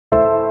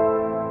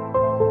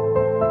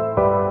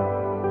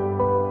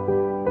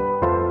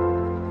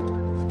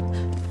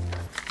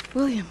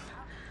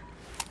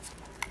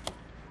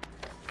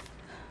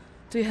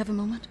Do you have a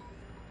moment?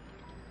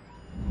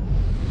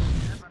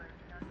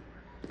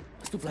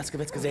 Hast du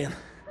Platzgewetz gesehen?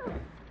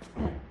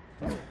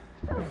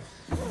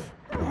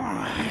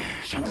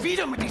 Schon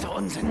wieder mit dieser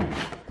Unsinn.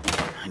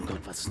 Mein Gott,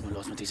 was ist nur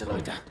los mit diesen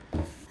Leuten?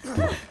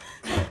 I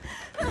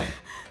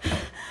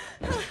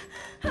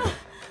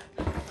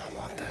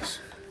want this.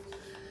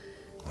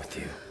 With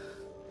you.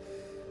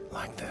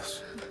 Like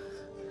this.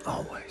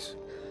 Always.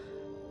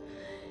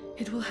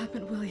 It will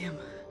happen, William.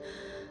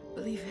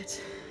 Believe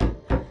it.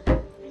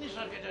 Finish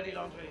up your dirty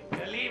laundry.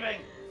 We're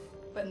leaving.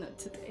 But not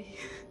today.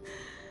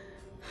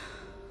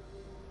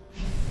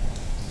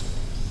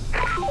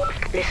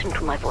 Listen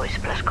to my voice,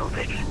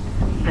 Blazkowicz.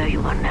 Where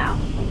you are now,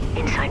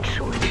 inside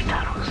sewage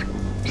tunnels,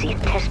 the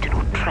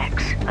intestinal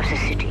tracts of the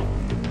city,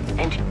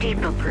 and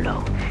deeper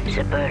below,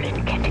 the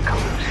Berlin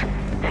Catacombes,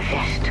 the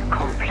vast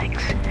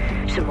complex,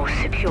 the most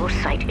secure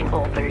site in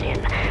all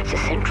Berlin, the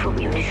central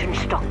munition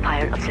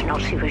stockpile of the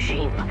Nazi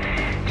regime.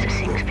 The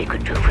things we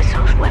could do with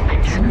those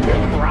weapons.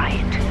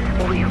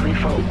 Riot. We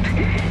revolt.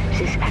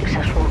 This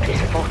access route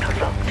is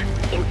waterlogged,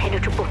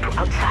 impenetrable to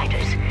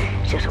outsiders.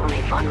 There's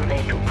only one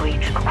way to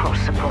breach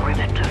across the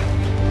perimeter.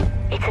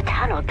 It's a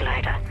tunnel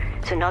glider.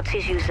 The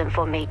Nazis use them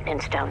for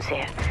maintenance down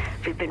there.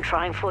 We've been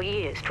trying for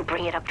years to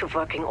bring it up to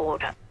working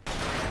order.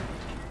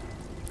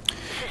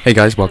 Hey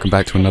guys, welcome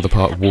back to another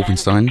part of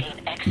Wolfenstein,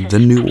 The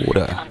New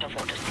Order.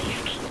 Underwater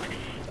safety.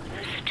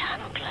 Use the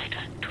tunnel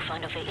glider to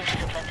find a way into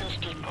the weapons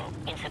depot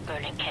in the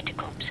Berlin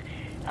Catacombs.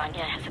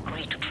 Anya has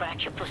agreed to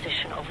track your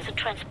position over the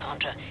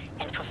transponder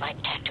and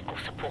provide tactical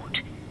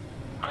support.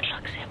 Good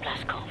luck there,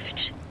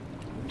 Blazkowicz.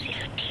 These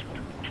are deep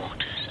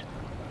waters.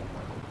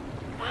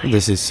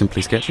 This is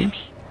SimplySketchy,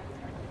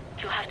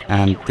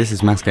 and this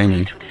is Mass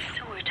Gaming.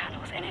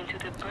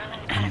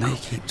 And they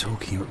keep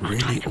talking at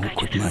really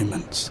awkward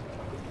moments.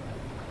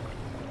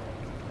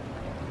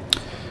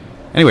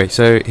 Anyway,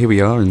 so here we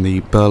are in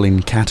the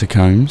Berlin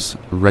Catacombs,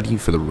 ready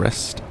for the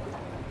rest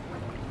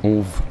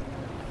of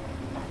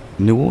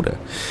New Order.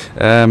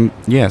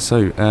 Yeah,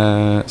 so,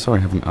 sorry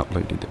I haven't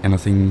uploaded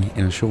anything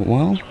in a short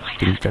while.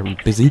 Been very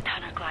busy.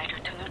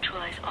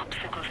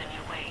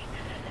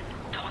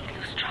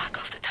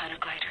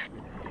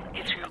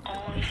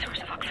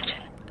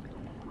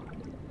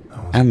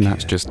 And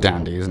that's just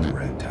dandy, isn't it?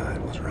 Red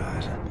tide was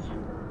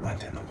rising.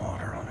 Went in the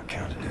water on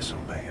account of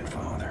disobeying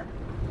father.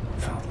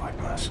 Felt like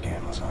my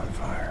skin was on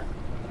fire.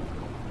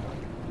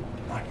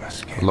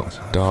 A lot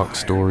of dark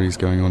stories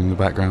going on in the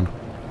background.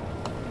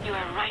 You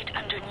are right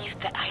underneath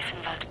the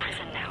Eisenwald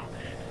prison now.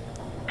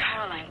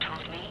 Caroline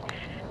told me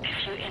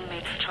a few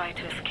inmates tried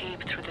to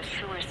escape through the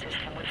sewer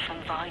system with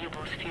some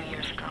valuables a few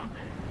years ago.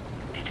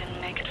 They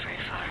didn't make it very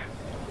far.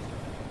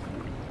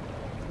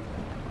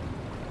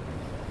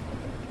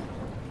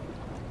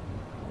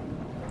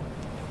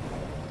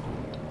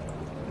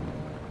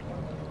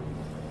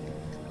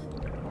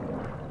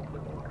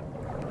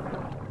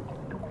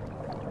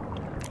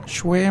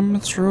 Swim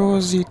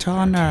through the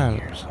tunnel.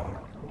 Years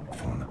old.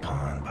 From the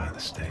pond by the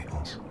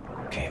stables.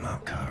 Came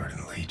out covered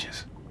in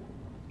leeches.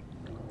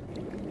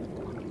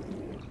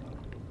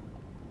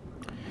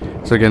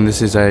 So again,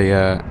 this is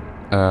a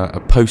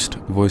post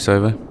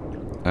voiceover,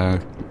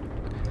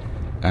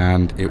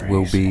 and it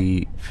will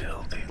be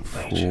Filthy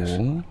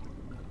leeches.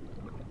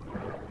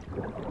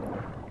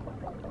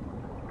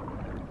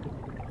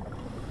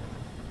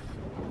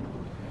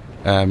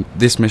 for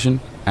this mission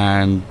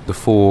and the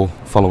 4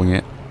 following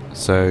it.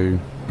 So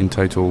in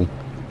total,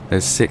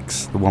 there's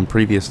 6. The one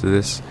previous to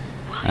this,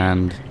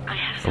 and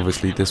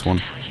obviously this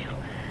one.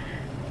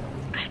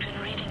 I've been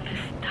reading this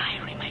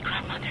diary my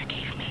grandmother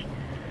gave me.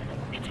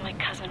 It's my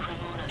cousin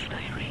Ramona's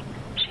diary.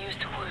 She used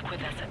to work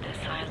with us at the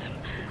asylum.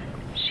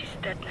 She's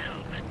dead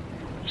now, but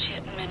she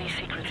had many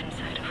secrets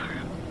inside of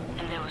her,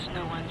 and there was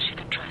no one she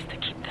could trust to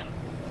keep them.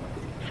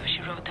 So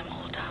she wrote them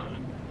all down.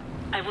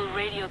 I will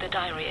radio the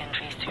diary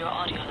entries to your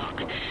audio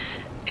log.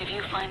 If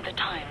you find the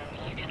time,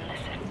 you can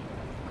listen.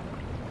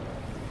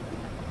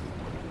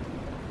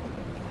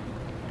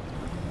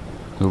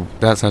 So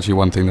that's actually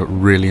one thing that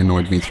really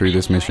annoyed me through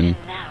this mission.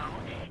 Now,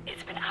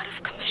 it's been out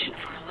of commission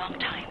for a long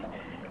time,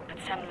 but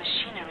some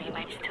machinery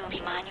might still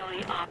be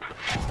manually operable.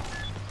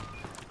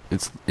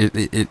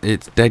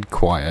 It's dead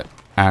quiet,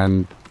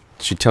 and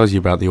she tells you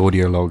about the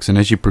audio logs, and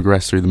as you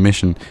progress through the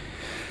mission,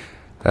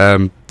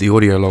 the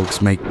audio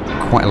logs make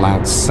quite a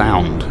loud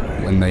sound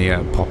when they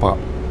pop up,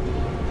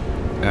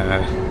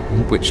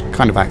 which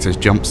kind of acts as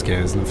jump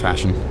scares in a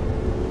fashion.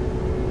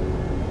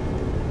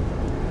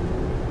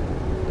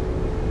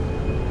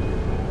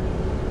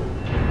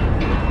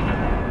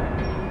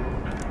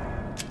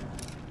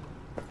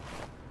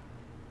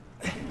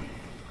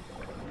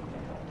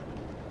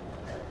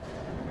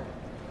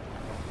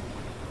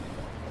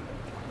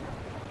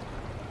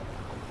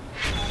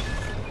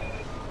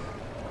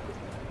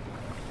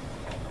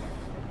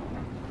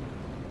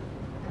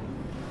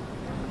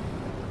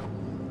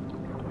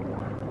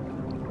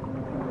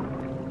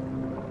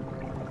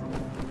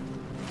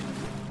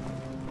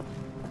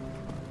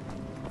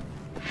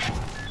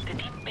 The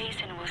deep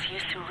basin was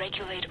used to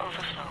regulate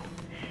overflow.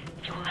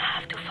 You will will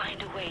have to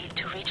find a way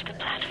to reach the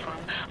platform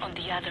on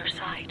the other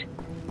side.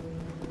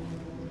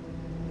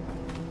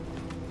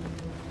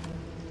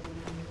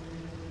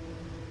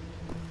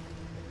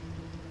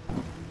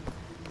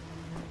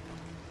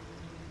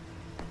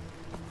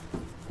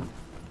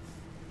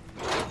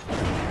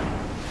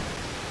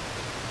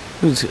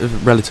 It was a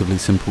relatively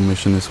simple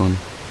mission, this one.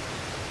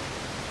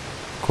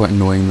 Quite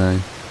annoying though.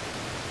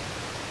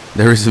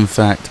 There is in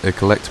fact a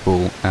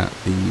collectible at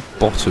the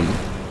bottom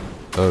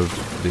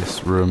of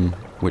this room,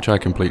 which I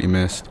completely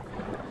missed.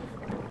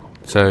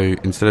 So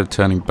instead of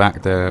turning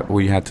back there,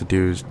 all you had to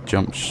do is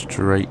jump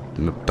straight,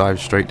 dive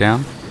straight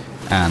down,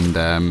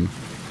 and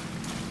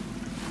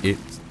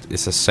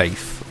it's a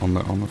safe on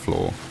the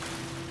floor.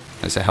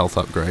 It's a health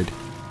upgrade.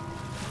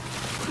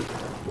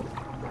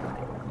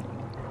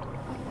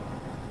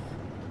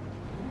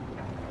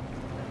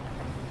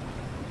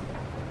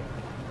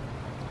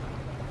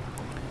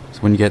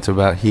 So when you get to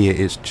about here,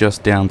 it's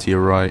just down to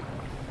your right,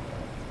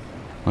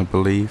 I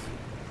believe.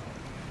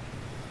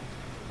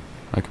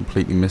 I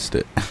completely missed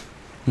it.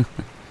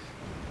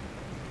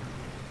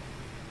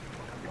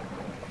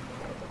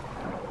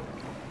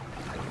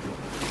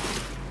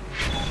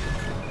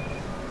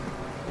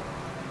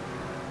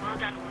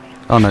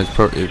 Oh no, it's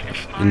probably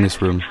in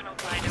this room,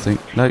 I think.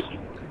 No.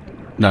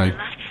 No.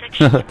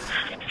 The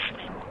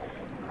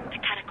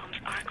catacombs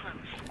are closed.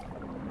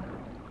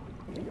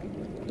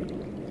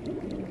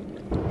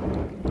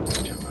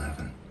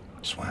 11.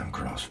 Swam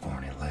across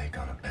Forney Lake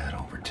on a bed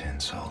over 10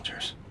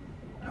 soldiers.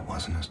 It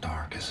wasn't as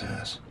dark as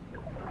this.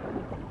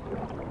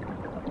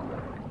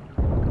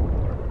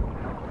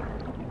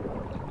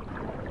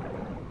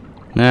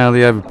 Now the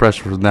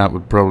overpressure from that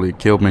would probably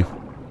kill me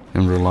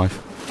in real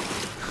life.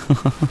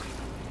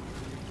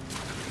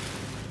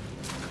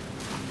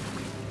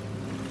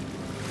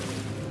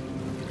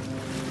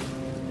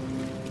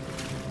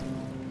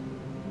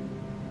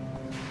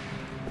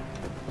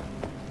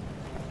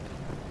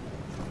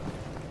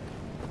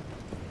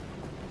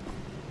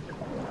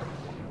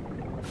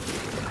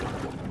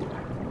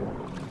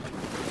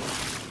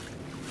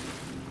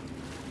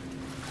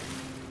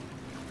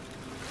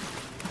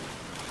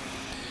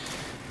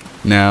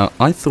 Now,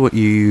 I thought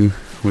you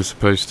were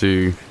supposed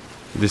to...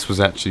 This was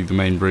actually the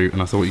main route,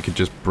 and I thought you could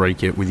just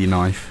break it with your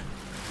knife.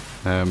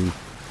 You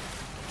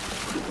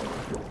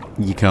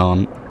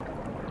can't.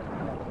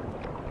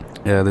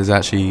 There's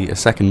actually a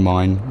second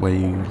mine where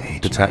you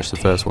detach the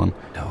first one,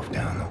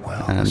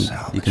 and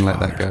you can let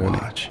that go, and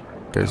it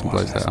goes and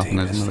blows that up, and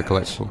there's another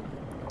collectible.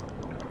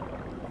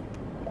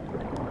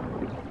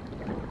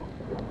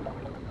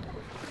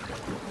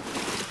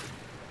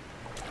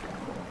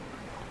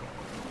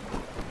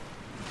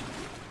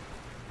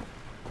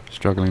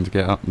 Struggling to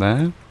get up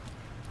there.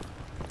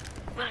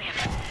 William,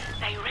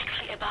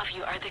 directly above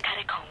you are the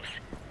catacombs.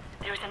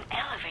 There is an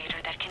elevator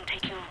that can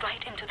take you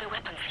right into the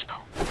weapons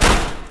depot.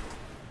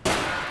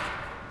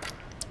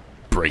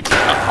 Break it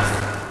off.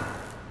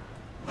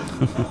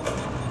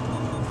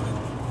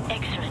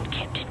 Excellent,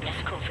 Captain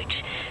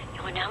Blazkowicz.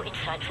 You are now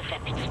inside the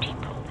weapons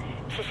depot.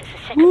 This is the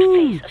second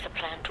phase of the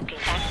plan to gain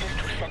access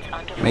to sets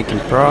under Making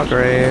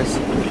progress.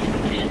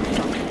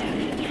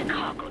 It's a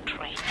cargo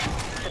train.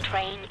 The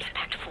train is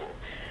packed full.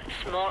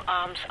 Small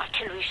arms,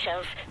 artillery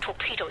shells,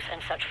 torpedoes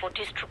and such for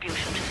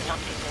distribution to the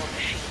Nazi war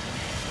machine.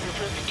 We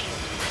will steal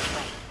this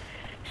train.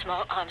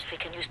 Small arms we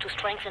can use to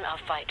strengthen our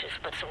fighters,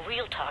 but the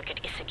real target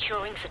is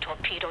securing the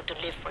torpedo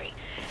delivery.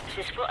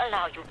 This will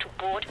allow you to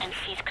board and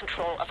seize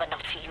control of a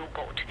Nazi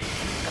U-boat.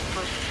 But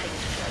first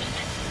things first,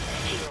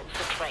 steal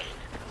the train.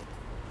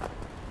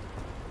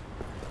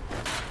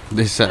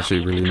 This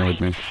actually really annoyed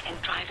me.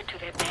 And drive it to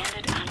the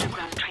abandoned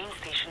underground train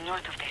station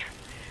north of there.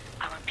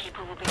 Our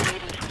people will be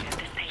waiting for you at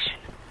the station.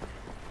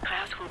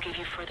 Klaus will give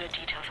you further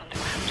details on the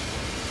route.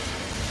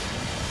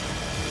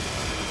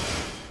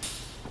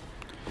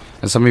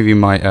 And some of you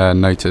might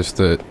notice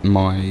that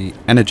my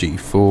energy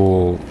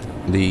for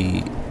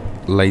the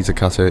laser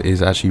cutter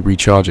is actually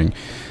recharging.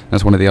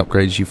 That's one of the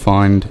upgrades you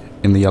find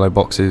in the yellow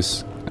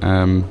boxes.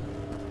 And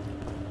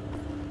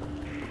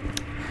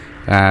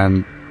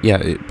yeah,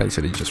 it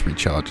basically just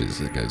recharges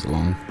as it goes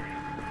along.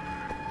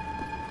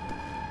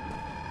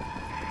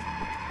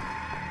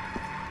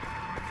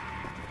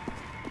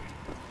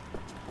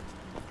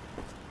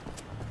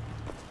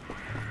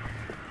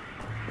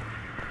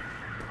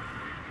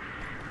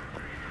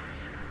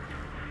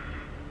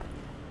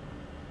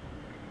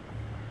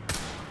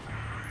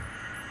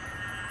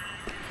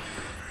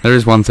 There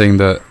is one thing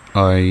that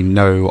I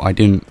know I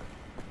didn't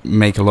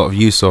make a lot of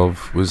use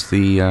of, was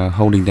the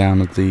holding down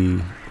of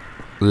the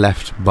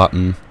left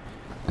button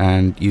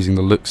and using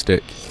the look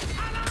stick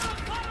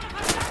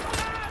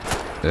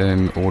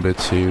in order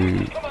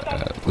to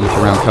look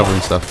around cover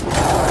and stuff.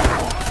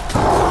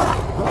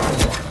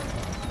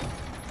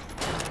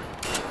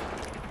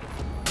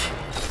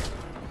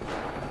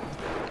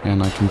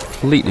 And I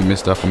completely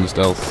missed up on the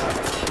stealth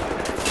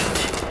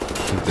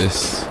of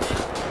this.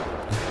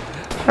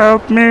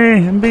 Help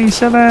me! I'm being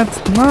shot at!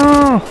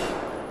 No!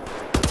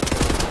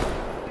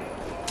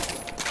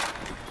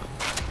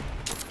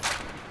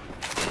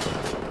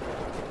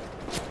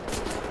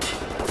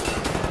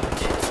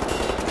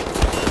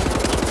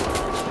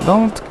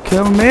 Don't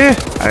kill me!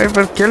 I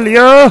will kill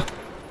you!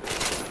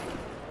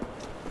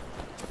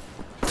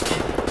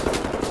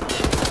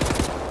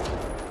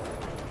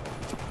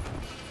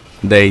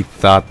 They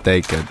thought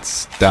they could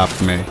stop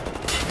me.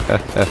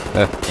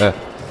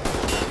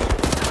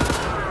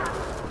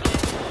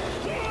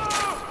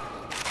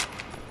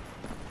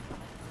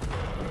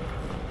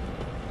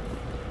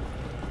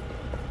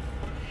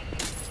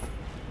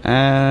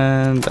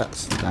 And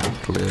that's that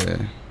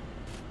clear.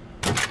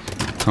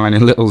 Tiny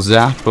little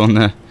zap on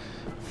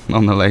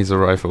the laser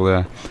rifle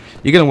there.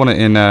 You're gonna want it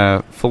in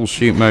full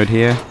shoot mode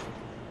here,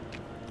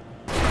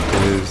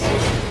 because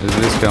as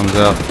this comes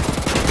up,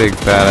 big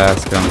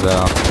badass comes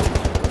out.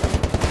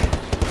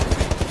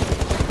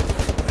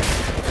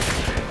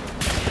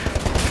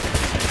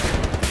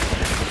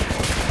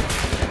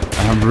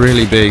 I'm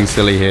really being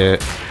silly here.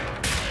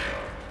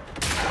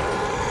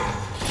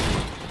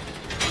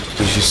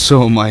 As you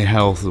saw, my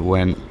health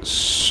went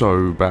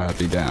so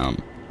badly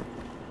down.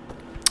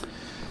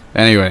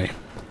 Anyway,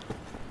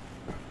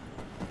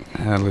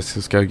 let's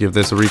just go give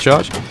this a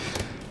recharge.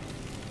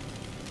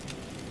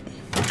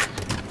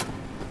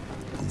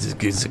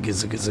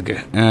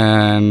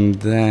 And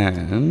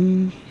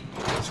then,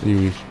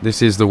 see,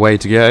 this is the way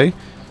to go.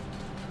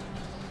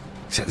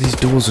 Except these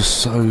doors are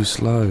so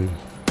slow.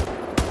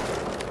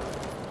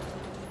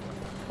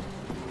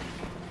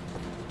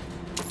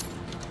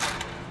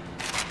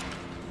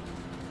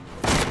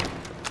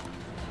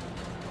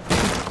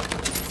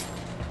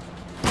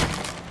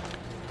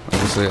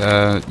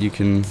 You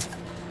can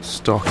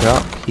stock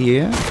up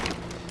here.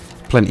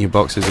 Plenty of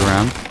boxes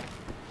around.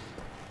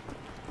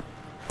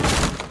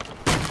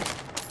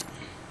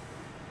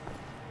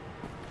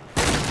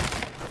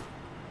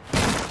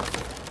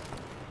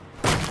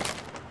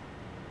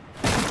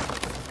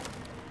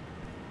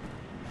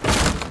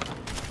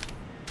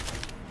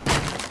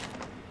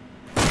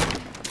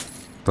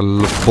 The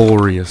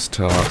laborious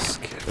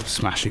task of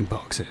smashing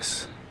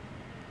boxes.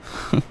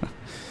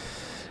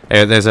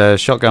 There's a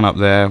shotgun up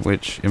there,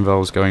 which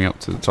involves going up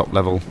to the top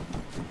level.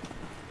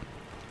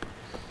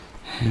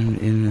 And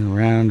in and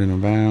around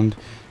and around.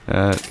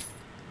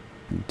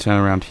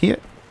 Turn around here.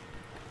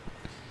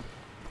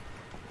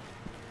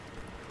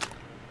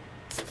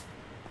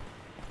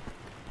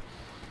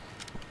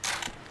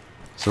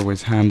 It's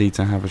always handy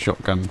to have a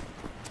shotgun.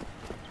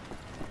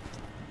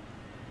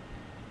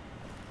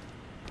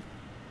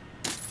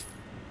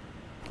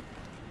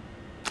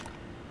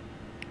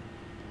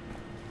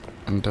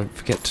 And don't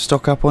forget to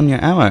stock up on your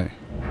ammo.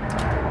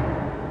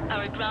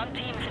 Our ground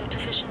team is in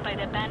position by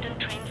the abandoned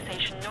train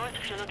station north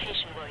of your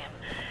location, William.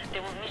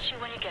 They will meet you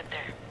when you get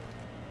there.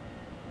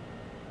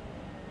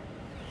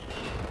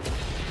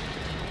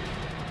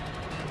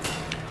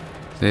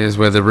 Here's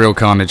where the real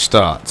carnage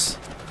starts.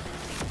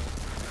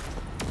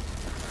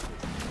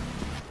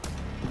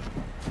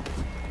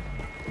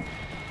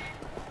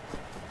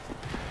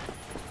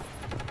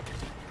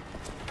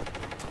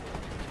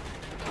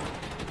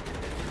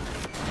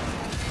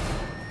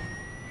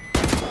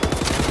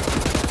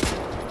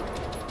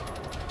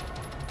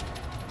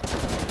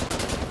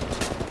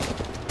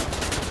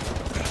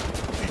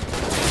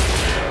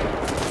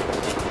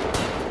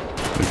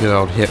 Good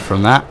old hit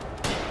from that.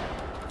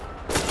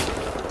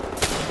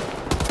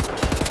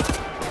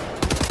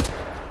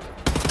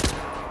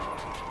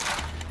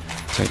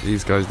 Take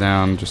these guys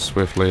down just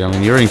swiftly. I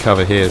mean, you're in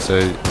cover here, so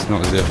it's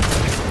not as if...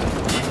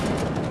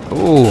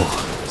 Oh,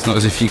 it's not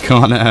as if you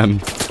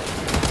can't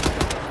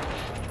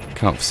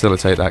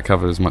facilitate that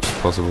cover as much as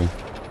possible.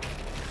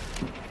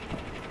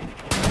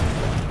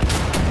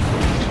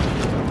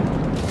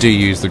 Do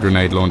use the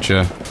grenade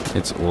launcher.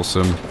 It's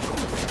awesome.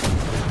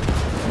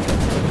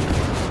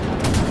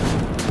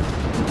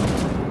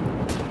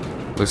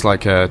 Looks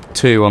like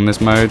 2 on this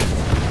mode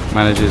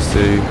manages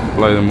to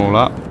blow them all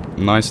up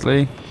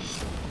nicely.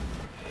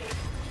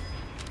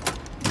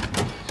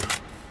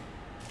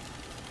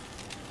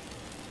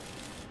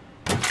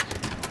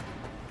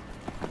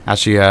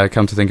 Actually,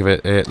 come to think of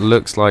it, it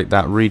looks like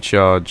that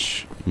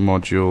recharge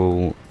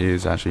module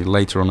is actually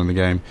later on in the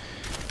game.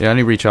 It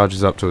only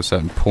recharges up to a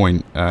certain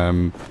point.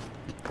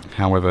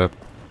 However,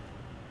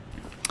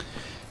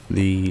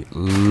 the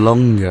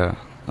longer...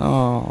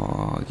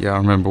 Oh, yeah, I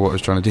remember what I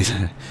was trying to do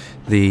there.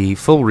 The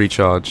full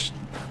recharge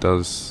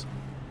does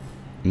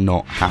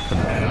not happen.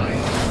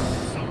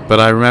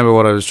 But I remember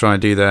what I was trying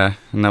to do there,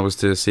 and that was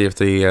to see if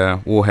the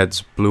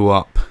warheads blew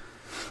up.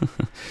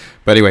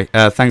 But anyway,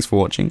 thanks for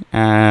watching,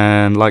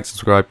 and like,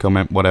 subscribe,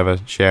 comment, whatever,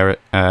 share it.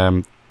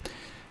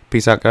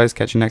 Peace out, guys.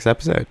 Catch you next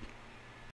episode.